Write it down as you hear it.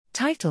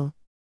Title: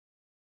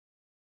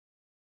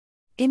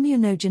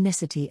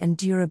 Immunogenicity and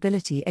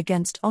durability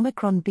against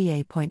Omicron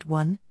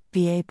BA.1,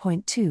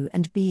 BA.2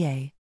 and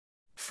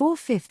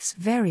BA.4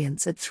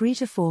 variants at 3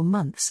 to 4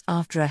 months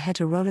after a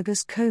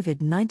heterologous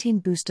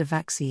COVID-19 booster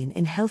vaccine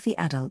in healthy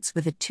adults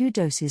with a 2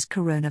 doses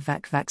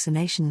CoronaVac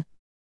vaccination.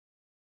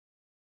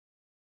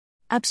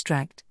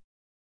 Abstract.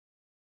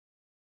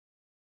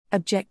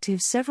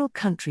 Objective: several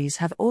countries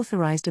have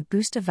authorized a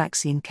booster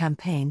vaccine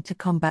campaign to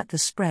combat the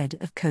spread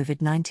of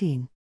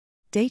COVID-19.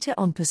 Data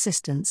on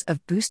persistence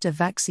of booster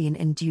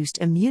vaccine-induced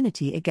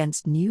immunity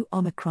against new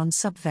Omicron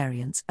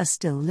subvariants are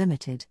still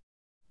limited.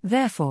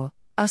 Therefore,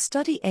 our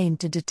study aimed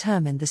to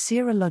determine the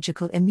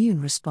serological immune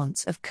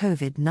response of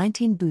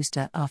COVID-19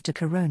 booster after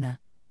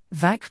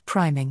CoronaVac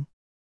priming.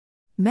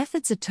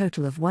 Methods: a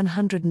total of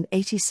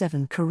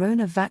 187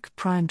 CoronaVac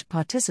primed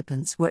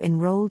participants were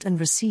enrolled and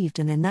received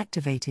an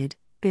inactivated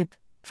BIB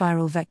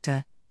viral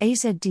vector,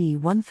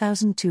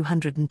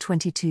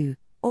 AZD1222,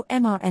 or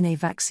mRNA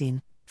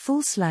vaccine,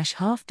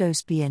 full/half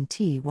dose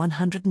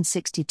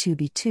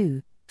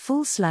BNT162b2,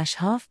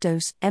 full/half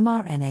dose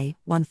mRNA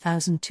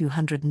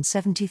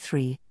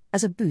 1273,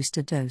 as a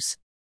booster dose.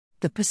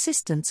 The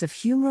persistence of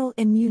humoral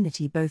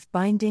immunity, both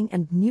binding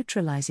and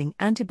neutralizing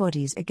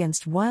antibodies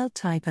against wild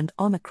type and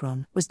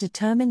Omicron, was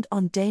determined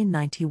on day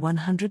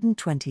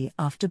 90-120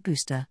 after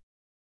booster.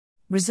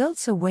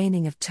 Results: a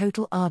waning of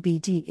total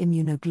RBD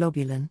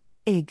immunoglobulin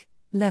 (IgG)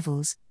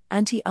 levels,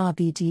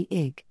 anti-RBD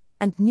IgG,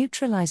 and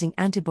neutralizing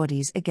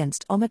antibodies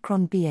against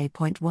Omicron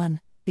BA.1,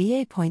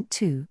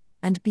 BA.2,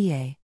 and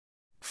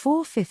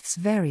BA.4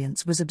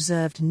 variants was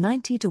observed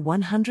 90 to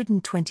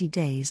 120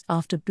 days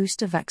after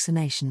booster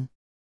vaccination.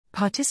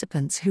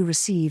 Participants who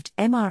received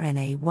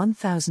mRNA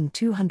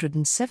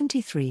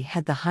 1273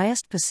 had the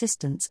highest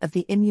persistence of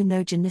the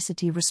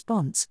immunogenicity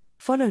response,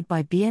 followed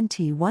by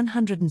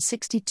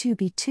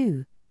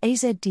BNT162b2,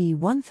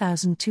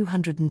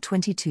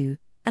 AZD1222,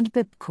 and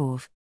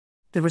BIB.4.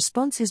 The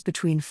responses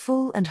between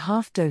full and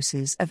half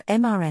doses of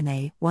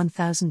mRNA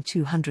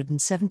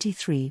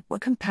 1273 were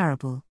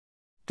comparable.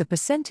 The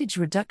percentage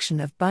reduction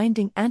of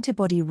binding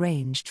antibody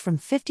ranged from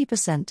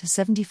 50% to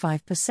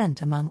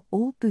 75% among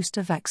all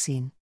booster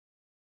vaccine.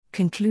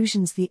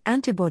 Conclusions: the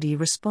antibody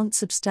response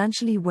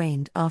substantially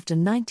waned after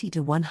 90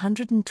 to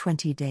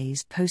 120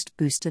 days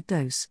post-booster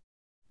dose.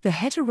 The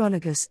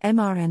heterologous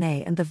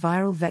mRNA and the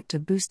viral vector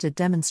booster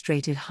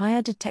demonstrated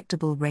higher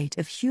detectable rate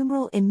of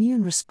humoral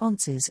immune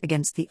responses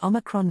against the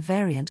Omicron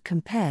variant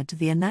compared to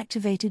the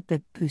inactivated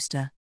BIB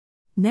booster.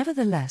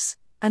 Nevertheless,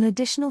 an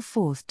additional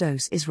 4th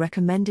dose is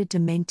recommended to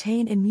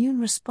maintain immune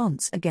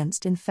response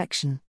against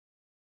infection.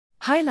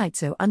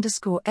 Highlights: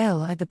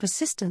 O_Li the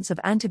persistence of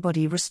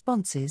antibody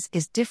responses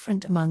is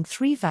different among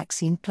 3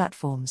 vaccine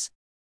platforms.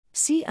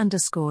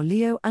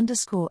 C_Leo_Li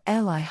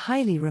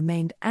highly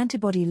remained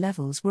antibody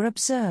levels were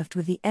observed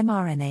with the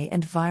mRNA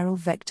and viral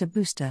vector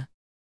booster.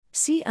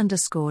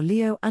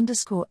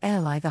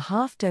 C_Leo_Li the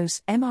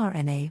half-dose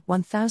mRNA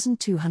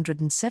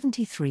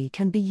 1273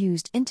 can be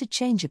used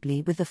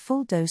interchangeably with the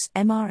full-dose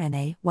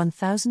mRNA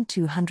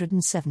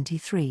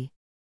 1273.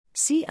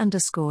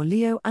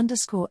 C_Leo_Li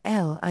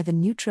the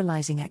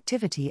neutralizing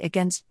activity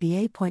against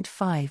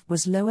BA.5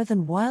 was lower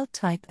than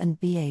wild-type and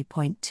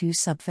BA.2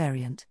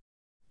 subvariant.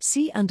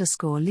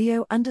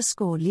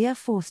 C_Leo_Li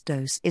 4th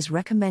dose is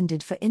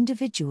recommended for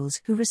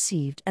individuals who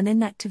received an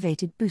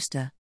inactivated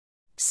booster.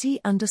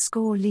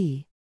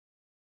 C_Li